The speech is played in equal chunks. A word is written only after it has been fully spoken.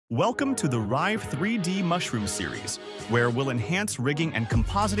Welcome to the Rive 3D Mushroom series, where we'll enhance rigging and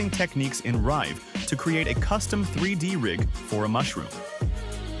compositing techniques in Rive to create a custom 3D rig for a mushroom.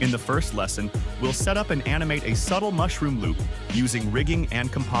 In the first lesson, we'll set up and animate a subtle mushroom loop using rigging and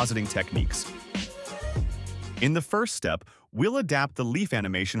compositing techniques. In the first step, we'll adapt the leaf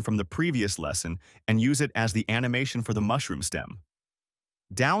animation from the previous lesson and use it as the animation for the mushroom stem.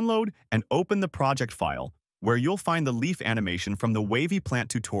 Download and open the project file, where you'll find the leaf animation from the wavy plant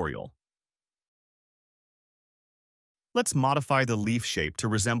tutorial. Let's modify the leaf shape to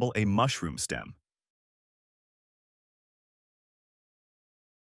resemble a mushroom stem.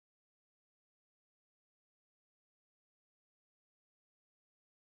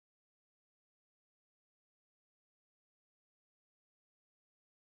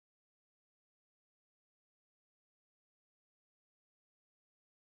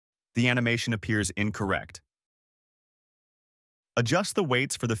 The animation appears incorrect. Adjust the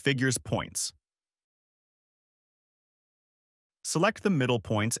weights for the figure's points. Select the middle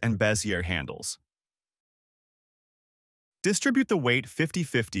points and Bezier handles. Distribute the weight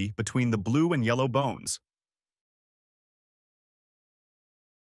 50-50 between the blue and yellow bones.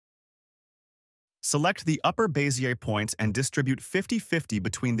 Select the upper Bezier points and distribute 50-50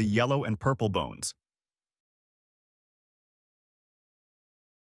 between the yellow and purple bones.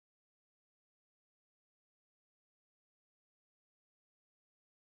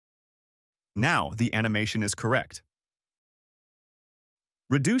 Now the animation is correct.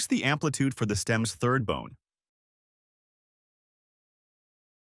 Reduce the amplitude for the stem's third bone.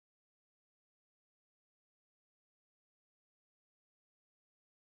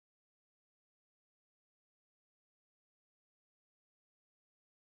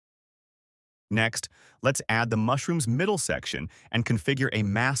 Next, let's add the mushroom's middle section and configure a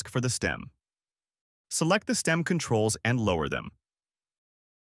mask for the stem. Select the stem controls and lower them.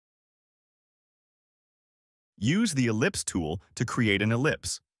 Use the Ellipse tool to create an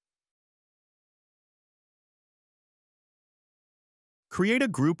ellipse. Create a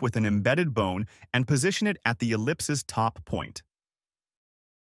group with an embedded bone and position it at the ellipse's top point.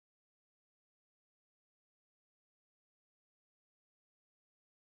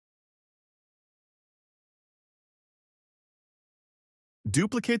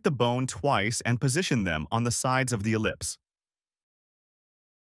 Duplicate the bone twice and position them on the sides of the ellipse.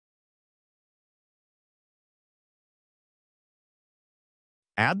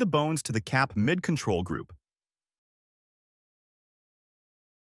 Add the bones to the cap mid-control group.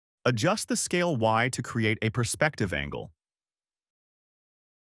 Adjust the scale Y to create a perspective angle.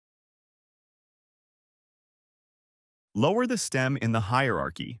 Lower the stem in the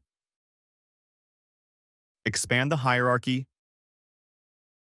hierarchy. Expand the hierarchy.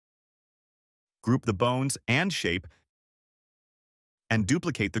 Group the bones and shape, and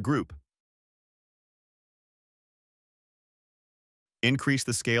duplicate the group. Increase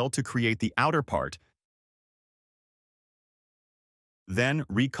the scale to create the outer part. Then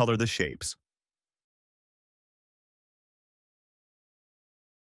recolor the shapes.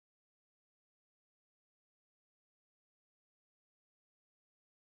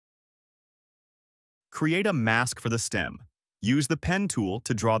 Create a mask for the stem. Use the pen tool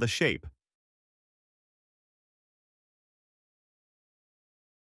to draw the shape.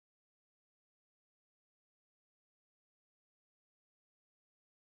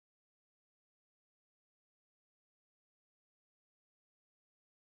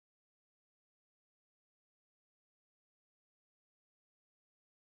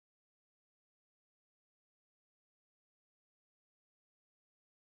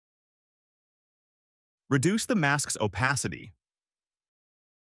 Reduce the mask's opacity.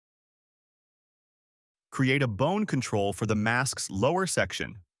 Create a bone control for the mask's lower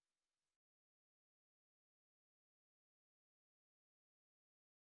section.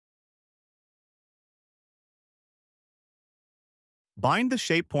 Bind the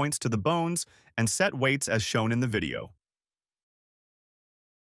shape points to the bones and set weights as shown in the video.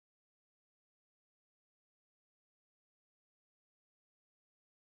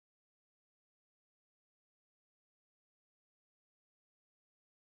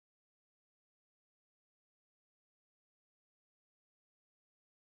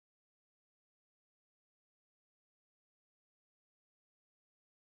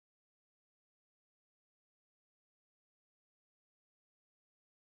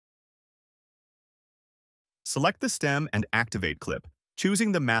 Select the stem and activate clip,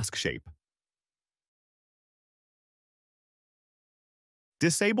 choosing the mask shape.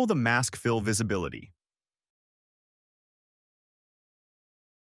 Disable the mask fill visibility.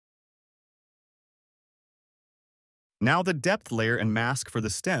 Now the depth layer and mask for the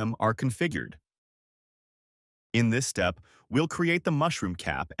stem are configured. In this step, we'll create the mushroom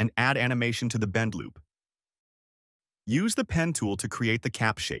cap and add animation to the bend loop. Use the pen tool to create the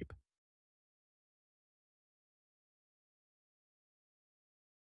cap shape.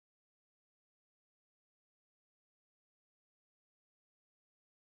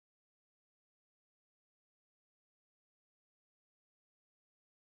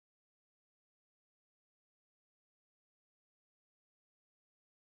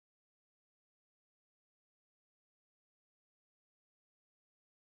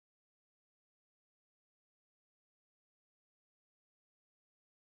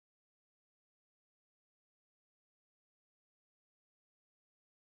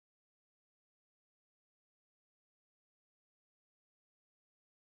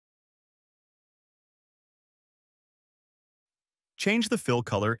 Change the fill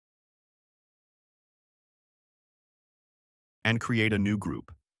color and create a new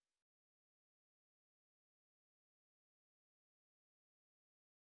group.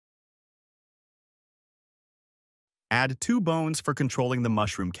 Add 2 bones for controlling the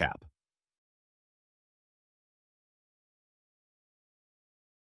mushroom cap.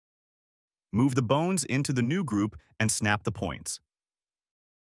 Move the bones into the new group and snap the points.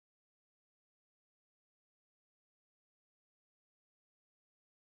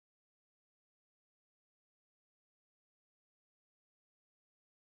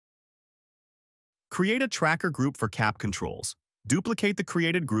 Create a tracker group for cap controls. Duplicate the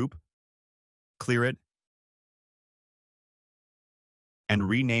created group, clear it, and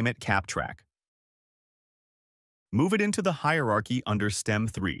rename it Cap Track. Move it into the hierarchy under Stem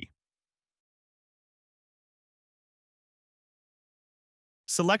 3.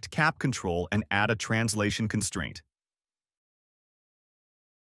 Select Cap Control and add a translation constraint.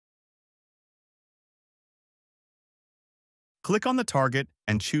 Click on the target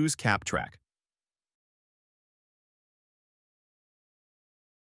and choose Cap Track.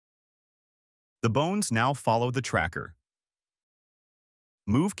 The bones now follow the tracker.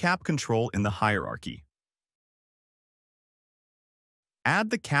 Move Cap Control in the hierarchy. Add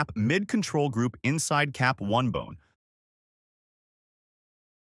the Cap Mid-Control group inside Cap 1 bone,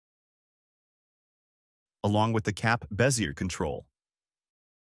 along with the Cap Bezier control.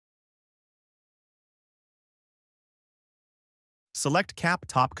 Select Cap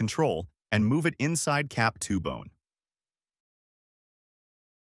Top Control and move it inside Cap 2 bone.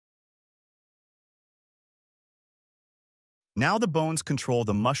 Now the bones control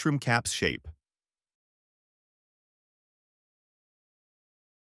the mushroom cap's shape.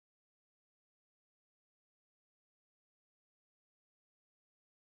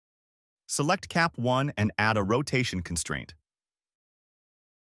 Select Cap 1 and add a rotation constraint.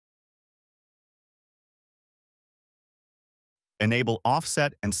 Enable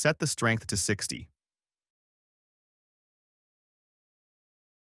Offset and set the strength to 60.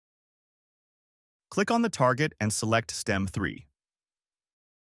 Click on the target and select Stem 3.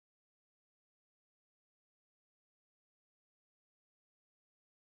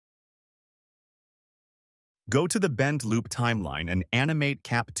 Go to the Bend Loop timeline and animate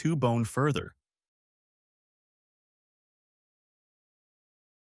Cap 2 bone further.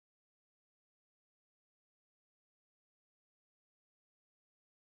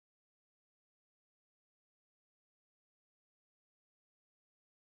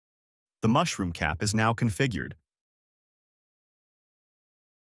 The mushroom cap is now configured.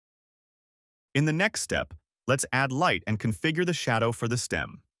 In the next step, let's add light and configure the shadow for the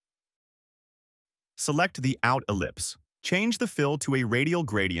stem. Select the Out ellipse. Change the fill to a radial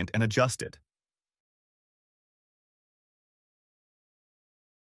gradient and adjust it.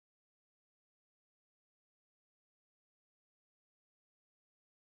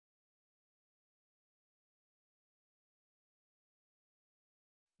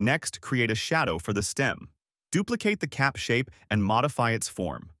 Next, create a shadow for the stem. Duplicate the cap shape and modify its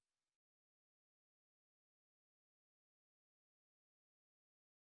form.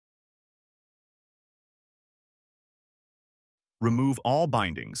 Remove all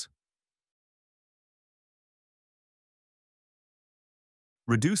bindings.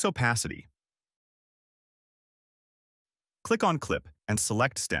 Reduce opacity. Click on Clip and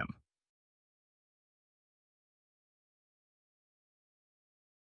select Stem.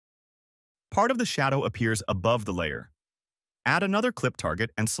 Part of the shadow appears above the layer. Add another clip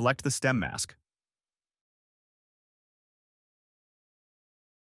target and select the stem mask.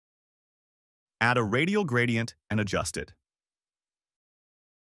 Add a radial gradient and adjust it.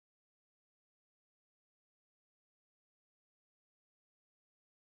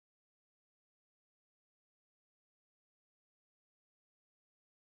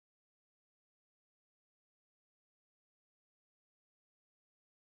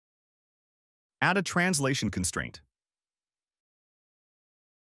 Add a translation constraint.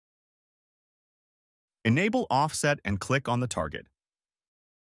 Enable offset and click on the target.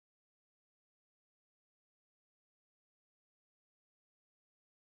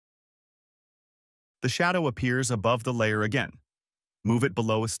 The shadow appears above the layer again. Move it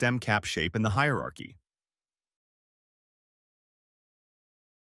below a stem cap shape in the hierarchy.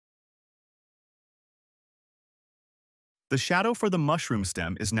 The shadow for the mushroom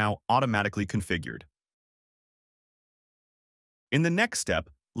stem is now automatically configured. In the next step,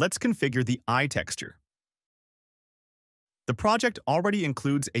 let's configure the eye texture. The project already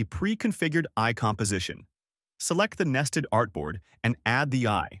includes a pre-configured eye composition. Select the nested artboard and add the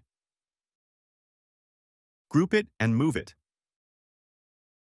eye. Group it and move it.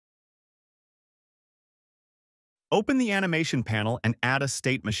 Open the animation panel and add a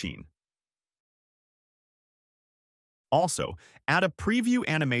state machine. Also, add a preview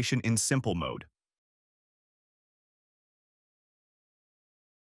animation in simple mode.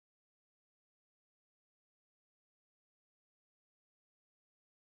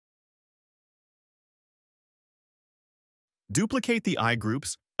 Duplicate the eye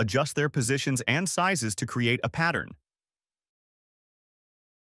groups, adjust their positions and sizes to create a pattern.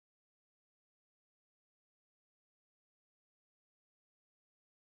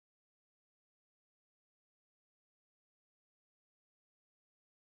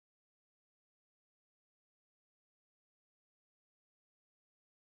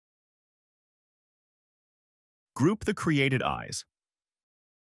 Group the created eyes.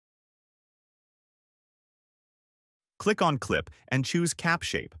 Click on Clip and choose Cap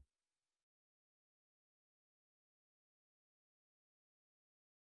Shape.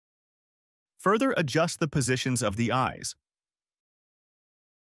 Further adjust the positions of the eyes.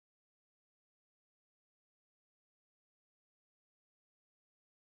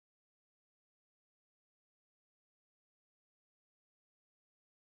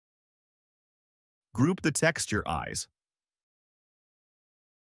 Group the texture eyes.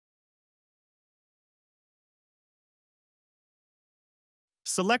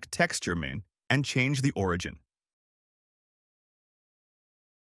 Select Texture Min and change the origin.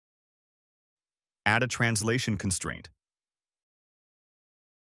 Add a translation constraint.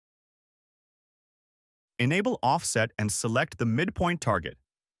 Enable offset and select the midpoint target.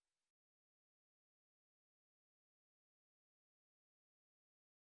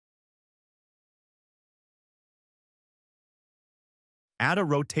 Add a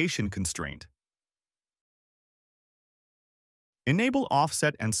rotation constraint. Enable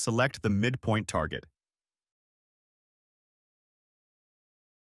offset and select the midpoint target.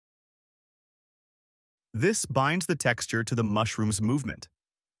 This binds the texture to the mushroom's movement.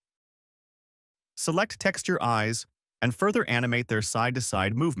 Select Texture Eyes and further animate their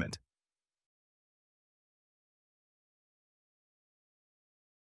side-to-side movement.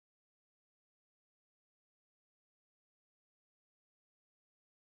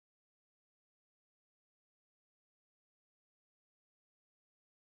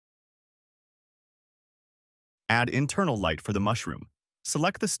 Add internal light for the mushroom.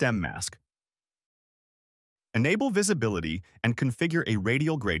 Select the stem mask. Enable visibility and configure a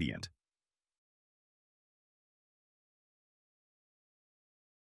radial gradient.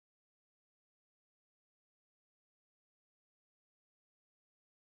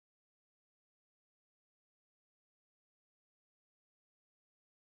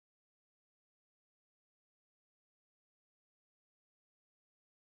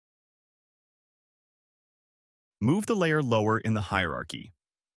 Move the layer lower in the hierarchy.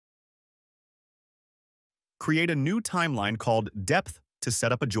 Create a new timeline called Depth to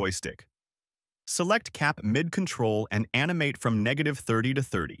set up a joystick. Select Cap Mid-Control and animate from -30 to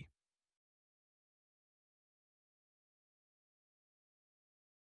 30.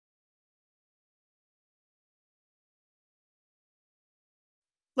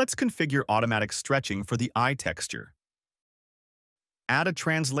 Let's configure automatic stretching for the eye texture. Add a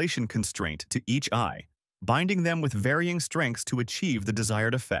translation constraint to each eye, binding them with varying strengths to achieve the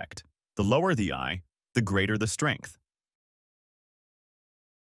desired effect. The lower the eye, the greater the strength.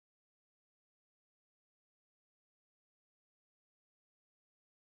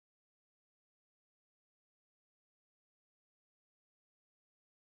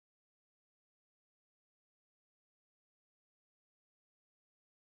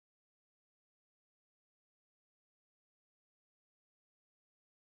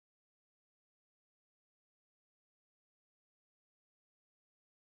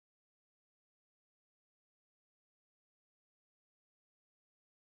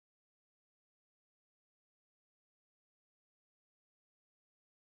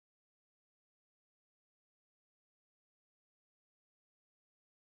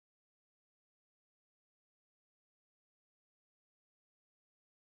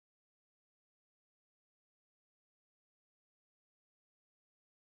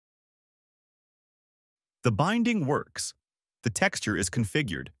 The binding works. The texture is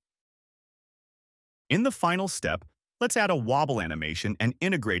configured. In the final step, let's add a wobble animation and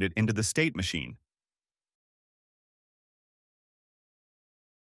integrate it into the state machine.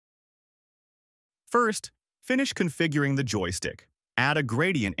 First, finish configuring the joystick. Add a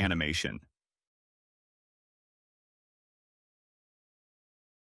gradient animation.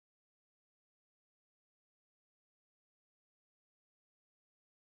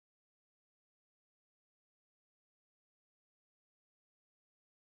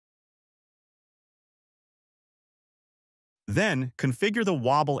 Then, configure the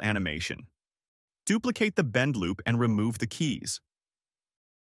wobble animation. Duplicate the bend loop and remove the keys.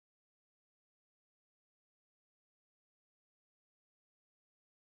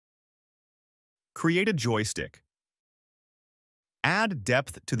 Create a joystick. Add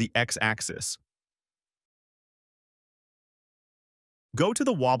depth to the x-axis. Go to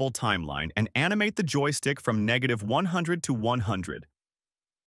the wobble timeline and animate the joystick from -100 to 100.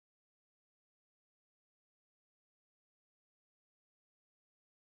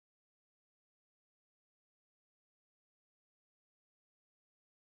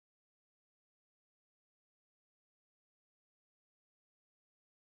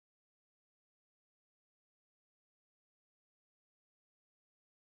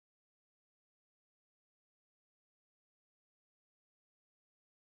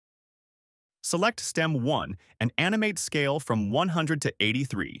 Select stem 1 and animate scale from 100 to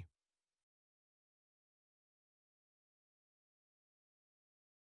 83.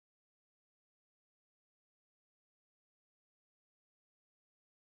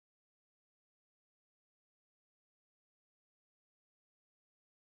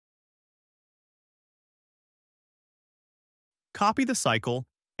 Copy the cycle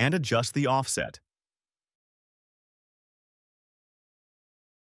and adjust the offset.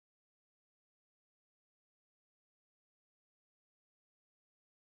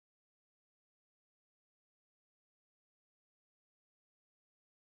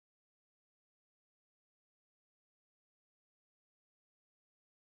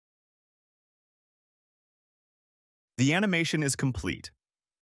 The animation is complete.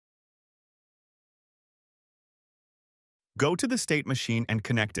 Go to the state machine and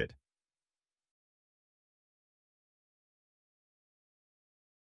connect it.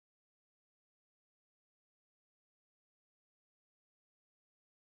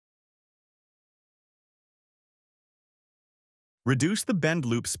 Reduce the bend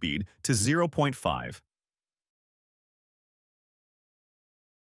loop speed to 0.5.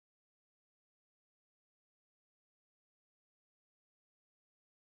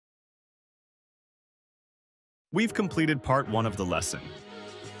 We've completed part 1 of the lesson.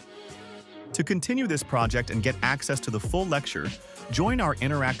 To continue this project and get access to the full lecture, join our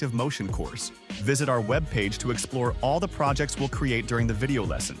interactive motion course. Visit our webpage to explore all the projects we'll create during the video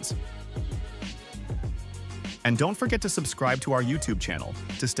lessons. And don't forget to subscribe to our YouTube channel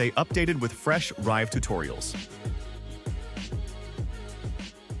to stay updated with fresh Rive tutorials.